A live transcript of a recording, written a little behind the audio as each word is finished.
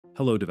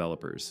Hello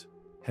developers.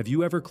 Have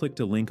you ever clicked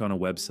a link on a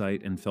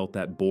website and felt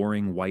that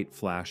boring white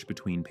flash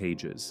between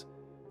pages?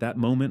 That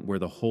moment where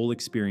the whole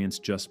experience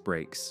just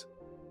breaks.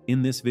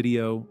 In this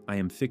video, I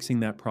am fixing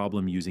that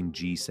problem using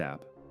GSAP.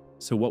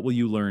 So what will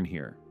you learn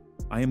here?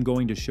 I am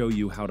going to show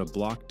you how to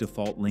block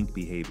default link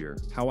behavior,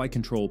 how I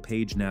control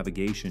page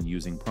navigation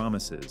using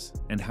promises,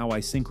 and how I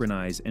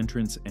synchronize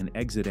entrance and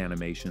exit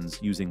animations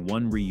using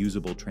one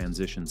reusable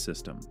transition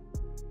system.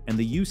 And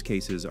the use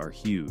cases are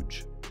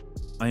huge.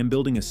 I am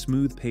building a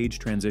smooth page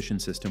transition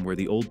system where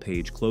the old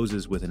page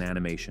closes with an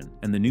animation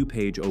and the new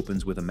page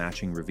opens with a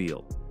matching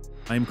reveal.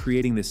 I am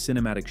creating this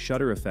cinematic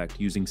shutter effect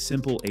using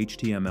simple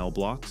HTML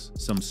blocks,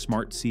 some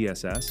smart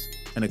CSS,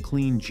 and a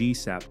clean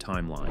GSAP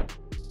timeline.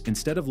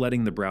 Instead of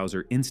letting the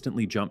browser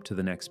instantly jump to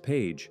the next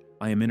page,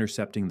 I am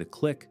intercepting the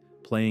click,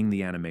 playing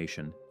the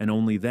animation, and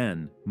only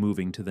then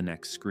moving to the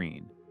next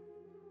screen.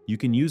 You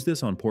can use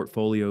this on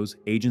portfolios,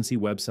 agency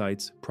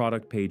websites,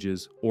 product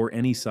pages, or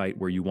any site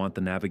where you want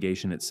the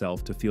navigation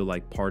itself to feel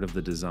like part of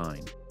the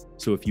design.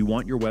 So if you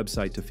want your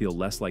website to feel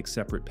less like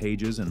separate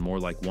pages and more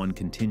like one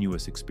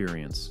continuous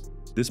experience,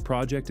 this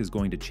project is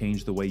going to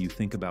change the way you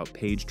think about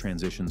page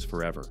transitions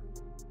forever.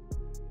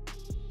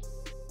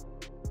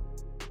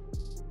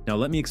 Now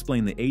let me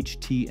explain the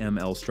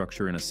HTML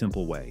structure in a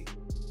simple way.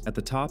 At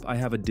the top, I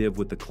have a div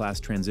with the class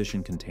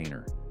transition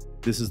container.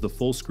 This is the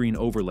full screen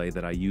overlay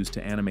that I use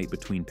to animate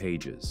between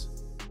pages.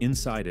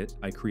 Inside it,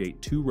 I create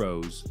two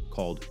rows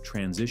called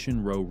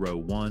Transition Row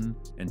 1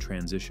 and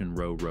Transition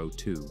Row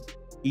 2.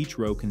 Each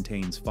row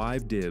contains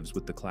 5 divs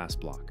with the class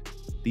block.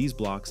 These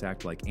blocks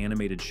act like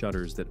animated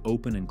shutters that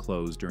open and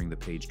close during the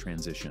page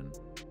transition.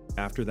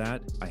 After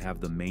that, I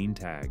have the main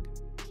tag.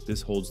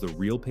 This holds the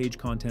real page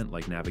content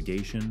like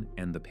navigation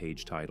and the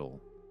page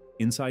title.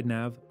 Inside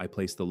nav, I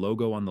place the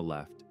logo on the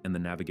left and the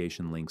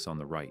navigation links on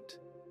the right.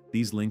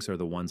 These links are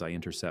the ones I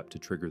intercept to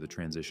trigger the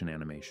transition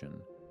animation.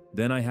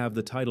 Then I have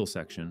the title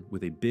section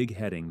with a big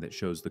heading that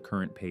shows the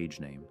current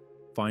page name.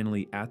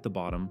 Finally, at the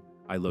bottom,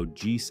 I load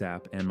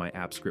GSAP and my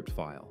app script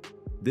file.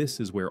 This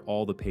is where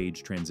all the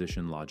page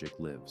transition logic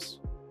lives.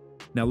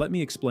 Now let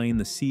me explain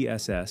the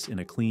CSS in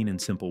a clean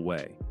and simple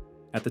way.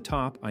 At the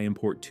top, I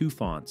import 2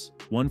 fonts,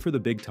 one for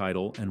the big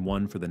title and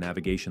one for the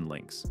navigation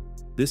links.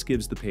 This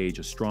gives the page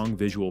a strong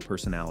visual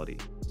personality.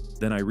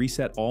 Then I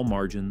reset all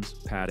margins,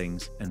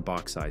 paddings, and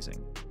box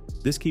sizing.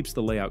 This keeps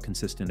the layout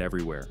consistent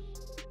everywhere.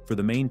 For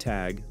the main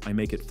tag, I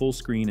make it full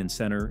screen and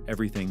center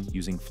everything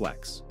using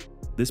Flex.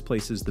 This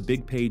places the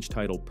big page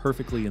title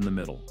perfectly in the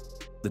middle.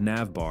 The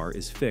nav bar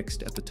is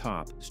fixed at the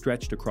top,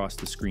 stretched across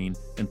the screen,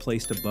 and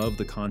placed above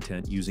the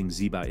content using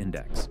Ziba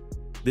index.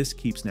 This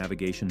keeps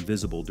navigation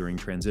visible during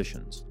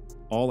transitions.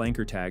 All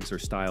anchor tags are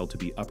styled to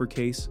be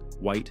uppercase,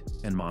 white,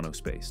 and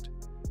monospaced.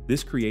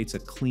 This creates a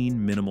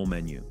clean, minimal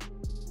menu.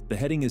 The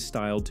heading is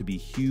styled to be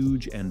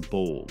huge and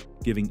bold,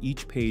 giving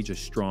each page a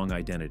strong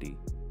identity.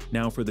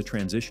 Now for the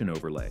transition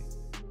overlay.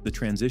 The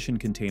transition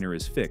container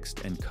is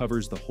fixed and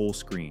covers the whole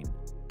screen.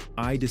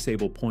 I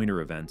disable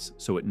pointer events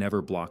so it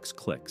never blocks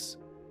clicks.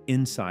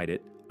 Inside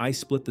it, I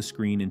split the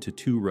screen into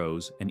 2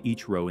 rows and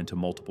each row into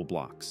multiple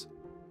blocks.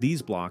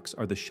 These blocks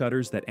are the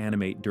shutters that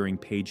animate during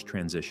page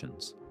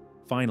transitions.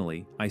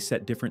 Finally, I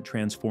set different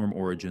transform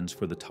origins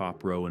for the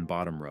top row and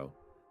bottom row.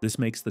 This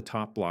makes the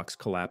top blocks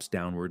collapse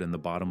downward and the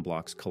bottom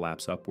blocks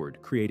collapse upward,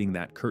 creating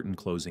that curtain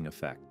closing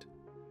effect.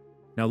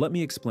 Now let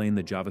me explain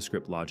the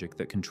JavaScript logic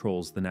that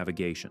controls the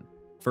navigation.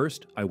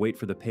 First, I wait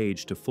for the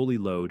page to fully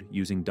load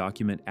using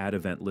document add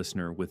event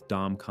listener with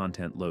DOM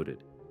content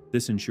loaded.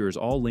 This ensures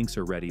all links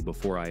are ready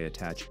before I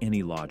attach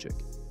any logic.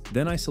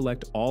 Then I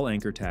select all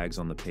anchor tags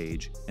on the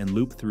page and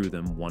loop through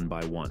them one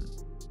by one.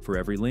 For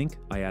every link,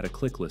 I add a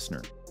click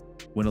listener.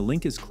 When a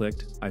link is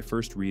clicked, I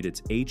first read its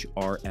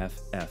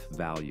href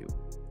value.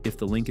 If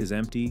the link is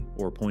empty,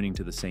 or pointing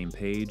to the same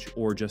page,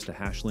 or just a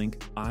hash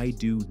link, I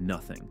do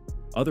nothing.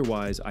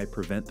 Otherwise, I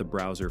prevent the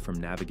browser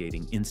from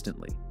navigating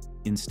instantly.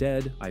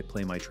 Instead, I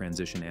play my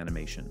transition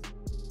animation.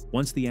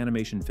 Once the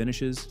animation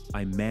finishes,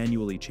 I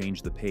manually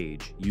change the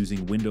page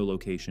using window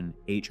location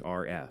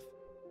href.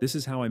 This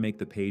is how I make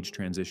the page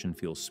transition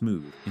feel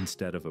smooth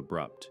instead of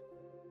abrupt.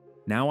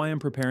 Now I am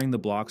preparing the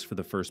blocks for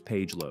the first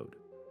page load.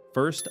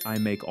 First, I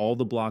make all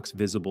the blocks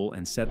visible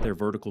and set their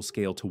vertical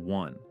scale to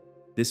 1.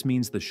 This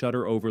means the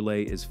shutter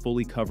overlay is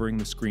fully covering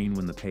the screen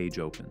when the page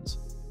opens.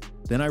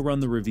 Then I run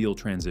the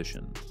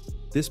revealTransition.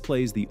 This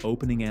plays the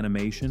opening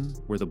animation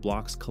where the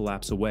blocks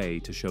collapse away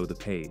to show the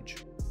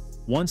page.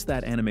 Once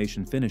that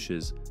animation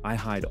finishes, I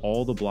hide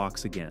all the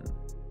blocks again.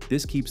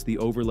 This keeps the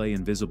overlay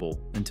invisible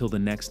until the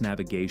next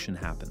navigation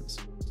happens.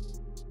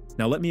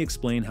 Now let me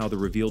explain how the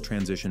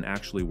revealTransition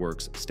actually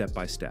works step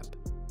by step.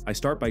 I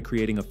start by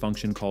creating a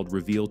function called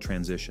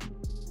revealTransition.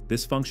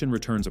 This function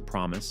returns a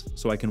promise,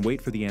 so I can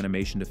wait for the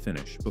animation to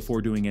finish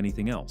before doing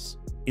anything else.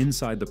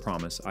 Inside the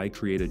promise, I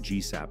create a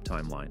GSAP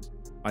timeline.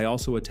 I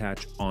also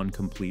attach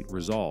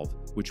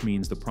onCompleteResolve, which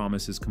means the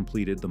promise is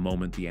completed the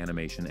moment the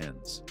animation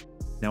ends.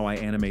 Now I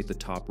animate the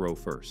top row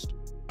first.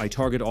 I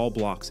target all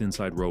blocks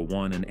inside row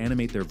 1 and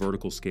animate their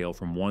vertical scale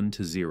from 1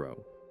 to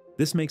 0.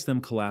 This makes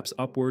them collapse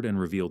upward and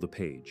reveal the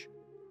page.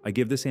 I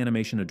give this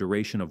animation a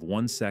duration of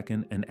 1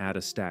 second and add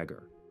a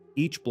stagger.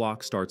 Each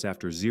block starts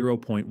after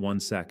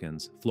 0.1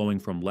 seconds, flowing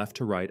from left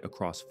to right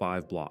across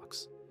 5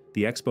 blocks.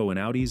 The expo and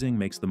out easing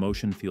makes the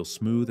motion feel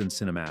smooth and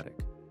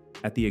cinematic.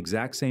 At the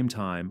exact same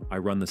time, I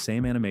run the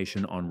same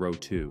animation on row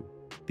 2.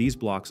 These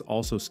blocks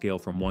also scale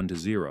from 1 to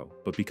 0,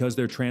 but because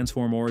their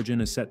transform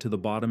origin is set to the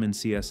bottom in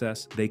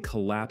CSS, they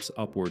collapse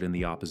upward in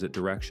the opposite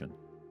direction.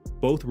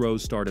 Both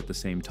rows start at the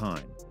same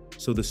time,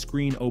 so the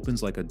screen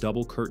opens like a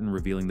double curtain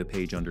revealing the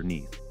page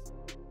underneath.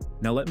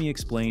 Now let me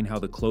explain how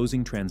the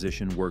closing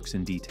transition works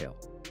in detail.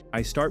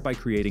 I start by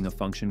creating a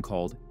function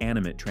called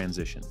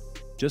animateTransition.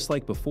 Just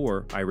like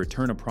before, I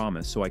return a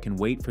promise so I can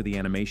wait for the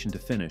animation to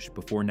finish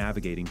before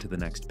navigating to the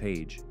next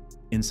page.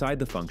 Inside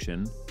the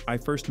function, I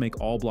first make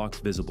all blocks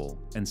visible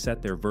and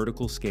set their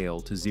vertical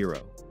scale to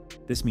 0.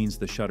 This means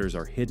the shutters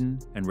are hidden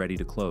and ready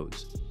to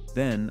close.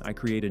 Then I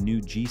create a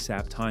new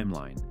GSAP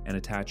timeline and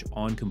attach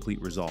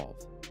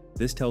onCompleteResolve.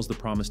 This tells the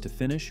promise to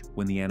finish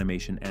when the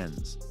animation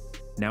ends.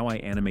 Now I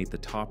animate the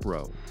top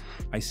row.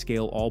 I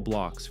scale all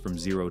blocks from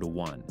 0 to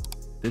 1.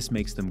 This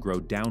makes them grow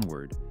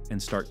downward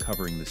and start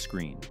covering the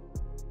screen.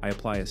 I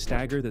apply a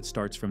stagger that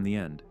starts from the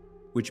end,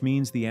 which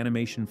means the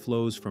animation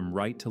flows from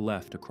right to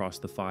left across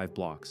the 5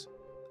 blocks.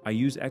 I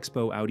use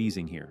expo out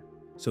easing here,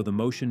 so the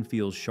motion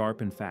feels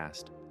sharp and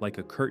fast, like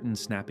a curtain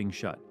snapping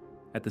shut.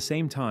 At the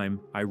same time,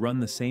 I run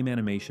the same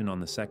animation on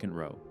the second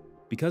row.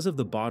 Because of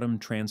the bottom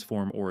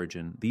transform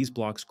origin, these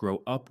blocks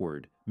grow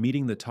upward,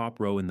 meeting the top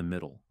row in the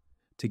middle.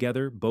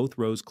 Together, both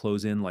rows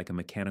close in like a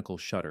mechanical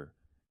shutter,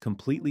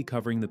 completely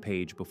covering the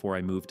page before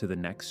I move to the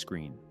next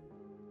screen.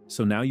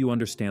 So now you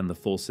understand the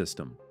full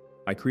system.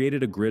 I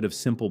created a grid of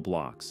simple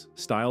blocks,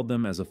 styled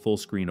them as a full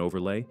screen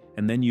overlay,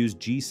 and then used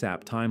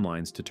GSAP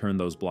timelines to turn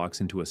those blocks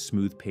into a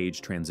smooth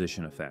page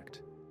transition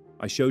effect.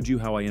 I showed you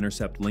how I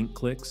intercept link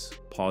clicks,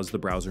 pause the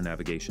browser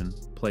navigation,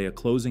 play a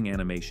closing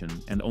animation,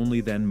 and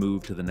only then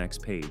move to the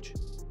next page.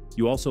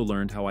 You also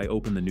learned how I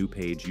open the new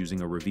page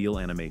using a reveal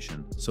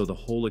animation, so the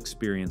whole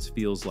experience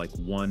feels like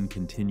one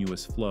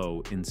continuous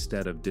flow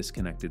instead of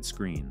disconnected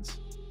screens.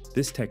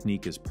 This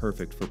technique is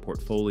perfect for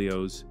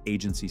portfolios,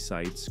 agency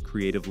sites,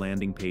 creative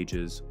landing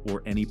pages,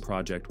 or any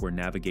project where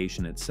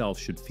navigation itself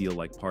should feel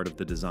like part of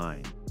the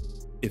design.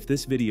 If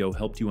this video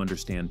helped you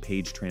understand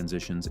page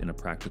transitions in a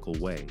practical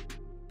way,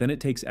 then it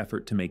takes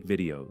effort to make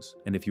videos,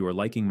 and if you are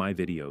liking my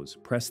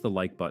videos, press the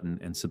like button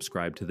and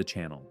subscribe to the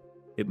channel.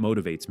 It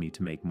motivates me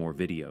to make more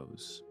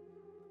videos.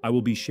 I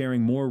will be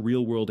sharing more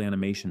real-world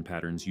animation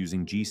patterns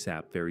using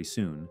GSAP very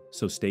soon,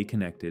 so stay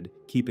connected,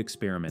 keep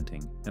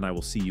experimenting, and I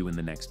will see you in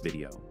the next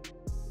video.